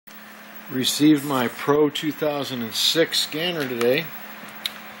Received my Pro 2006 scanner today.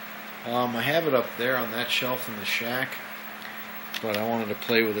 I have it up there on that shelf in the shack, but I wanted to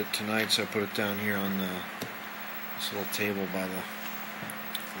play with it tonight, so I put it down here on this little table by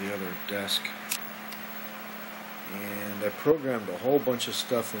the other desk. And I programmed a whole bunch of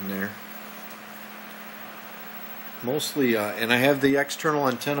stuff in there. Mostly, and I have the external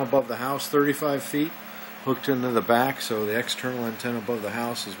antenna above the house, 35 feet, hooked into the back, so the external antenna above the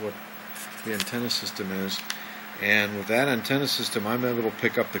house is what the antenna system is. And with that antenna system, I'm able to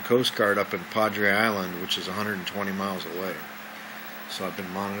pick up the Coast Guard up in Padre Island, which is 120 miles away. So I've been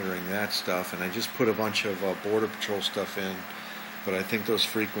monitoring that stuff, and I just put a bunch of Border Patrol stuff in, but I think those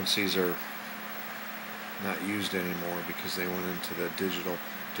frequencies are not used anymore because they went into the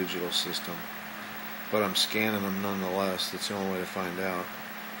digital system. But I'm scanning them nonetheless. That's the only way to find out.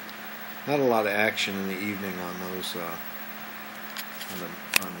 Not a lot of action in the evening on those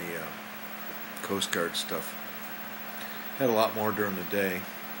on the Coast Guard stuff. Had a lot more during the day.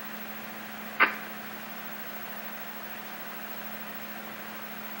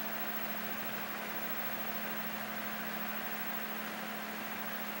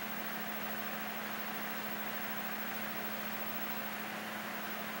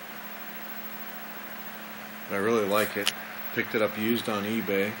 But I really like it. Picked it up used on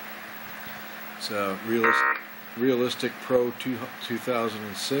eBay. It's a Realistic Pro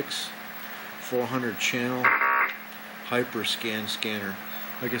 2006 400 channel Hyperscan scanner.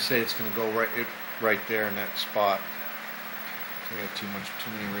 Like I say, it's going to go right there in that spot. I got too many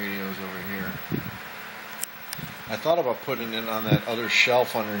radios over here. I thought about putting it on that other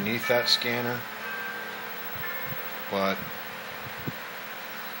shelf underneath that scanner, but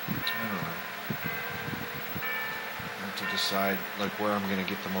I don't know. I have to decide like where I'm going to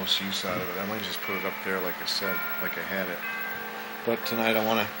get the most use out of it. I might just put it up there, like I said, like I had it. But tonight I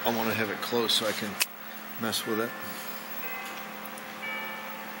want to have it close so I can mess with it.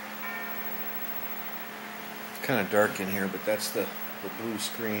 It's kind of dark in here, but that's the blue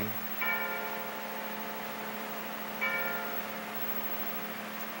screen.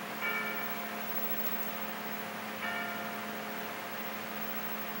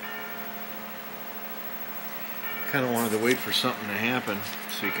 Kind of wanted to wait for something to happen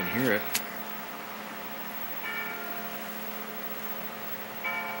so you can hear it.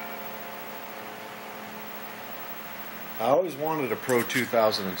 I always wanted a Pro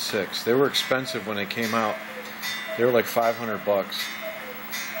 2006. They were expensive when they came out. They were like $500.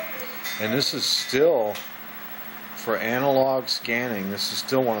 And this is still, for analog scanning, this is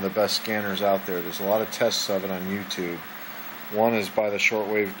still one of the best scanners out there. There's a lot of tests of it on YouTube. One is by the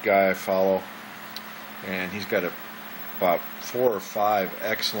shortwave guy I follow, and he's got about 4 or 5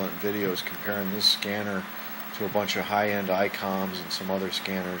 excellent videos comparing this scanner to a bunch of high-end ICOMs and some other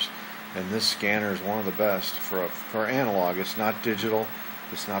scanners. And this scanner is one of the best for analog. It's not digital,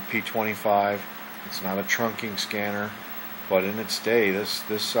 it's not P25, it's not a trunking scanner, but in its day, this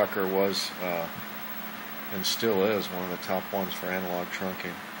sucker was and still is one of the top ones for analog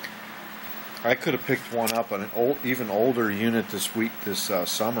trunking. I could have picked one up on an even older unit this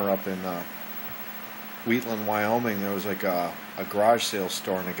summer up in Wheatland, Wyoming. There was like a garage sale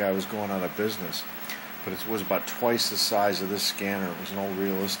store, and the guy was going out of business, but it was about twice the size of this scanner. It was an old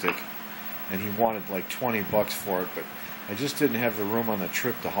Realistic. And he wanted like $20 for it, but I just didn't have the room on the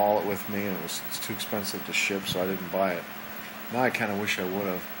trip to haul it with me, and it's too expensive to ship, so I didn't buy it. Now I kind of wish I would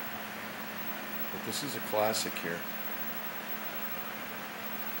have. But this is a classic here.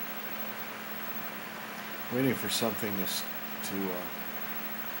 Waiting for something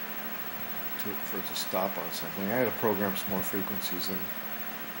for it to stop on something. I had to program some more frequencies in.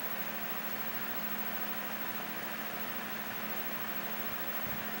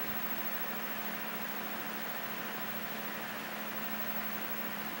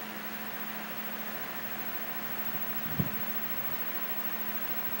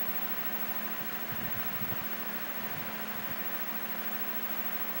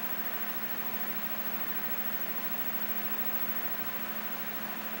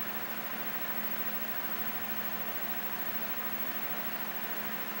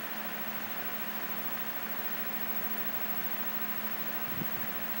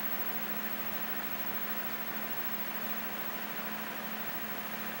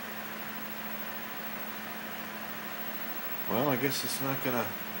 Well, I guess it's not gonna.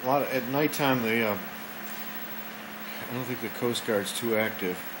 At nighttime, I don't think the Coast Guard's too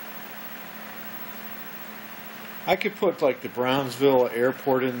active. I could put like the Brownsville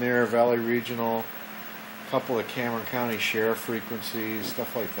Airport in there, Valley Regional, a couple of Cameron County Sheriff frequencies,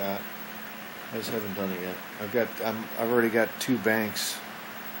 stuff like that. I just haven't done it yet. I've already got 2 banks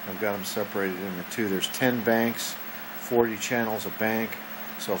I've got them separated into two. There's 10 banks, 40 channels a bank,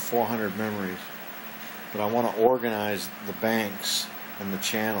 so 400 memories. But I want to organize the banks and the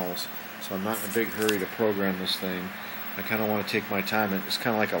channels, so I'm not in a big hurry to program this thing. I kind of want to take my time. It's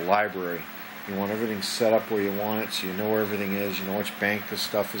kind of like a library. You want everything set up where you want it, so you know where everything is, you know which bank this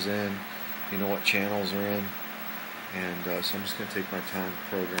stuff is in, you know what channels are in, and so I'm just going to take my time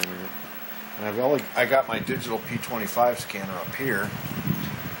programming it. And I got my digital P25 scanner up here,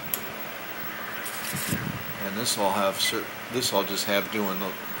 and this I'll just have doing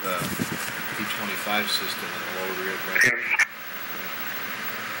the P25 system in the lower rear bracket.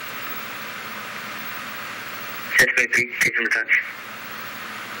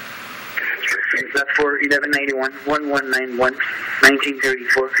 That's for 1191, 1191,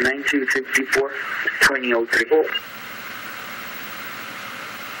 1934, 9264, 2003.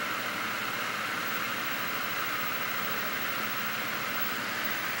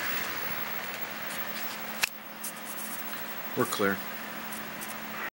 We're clear.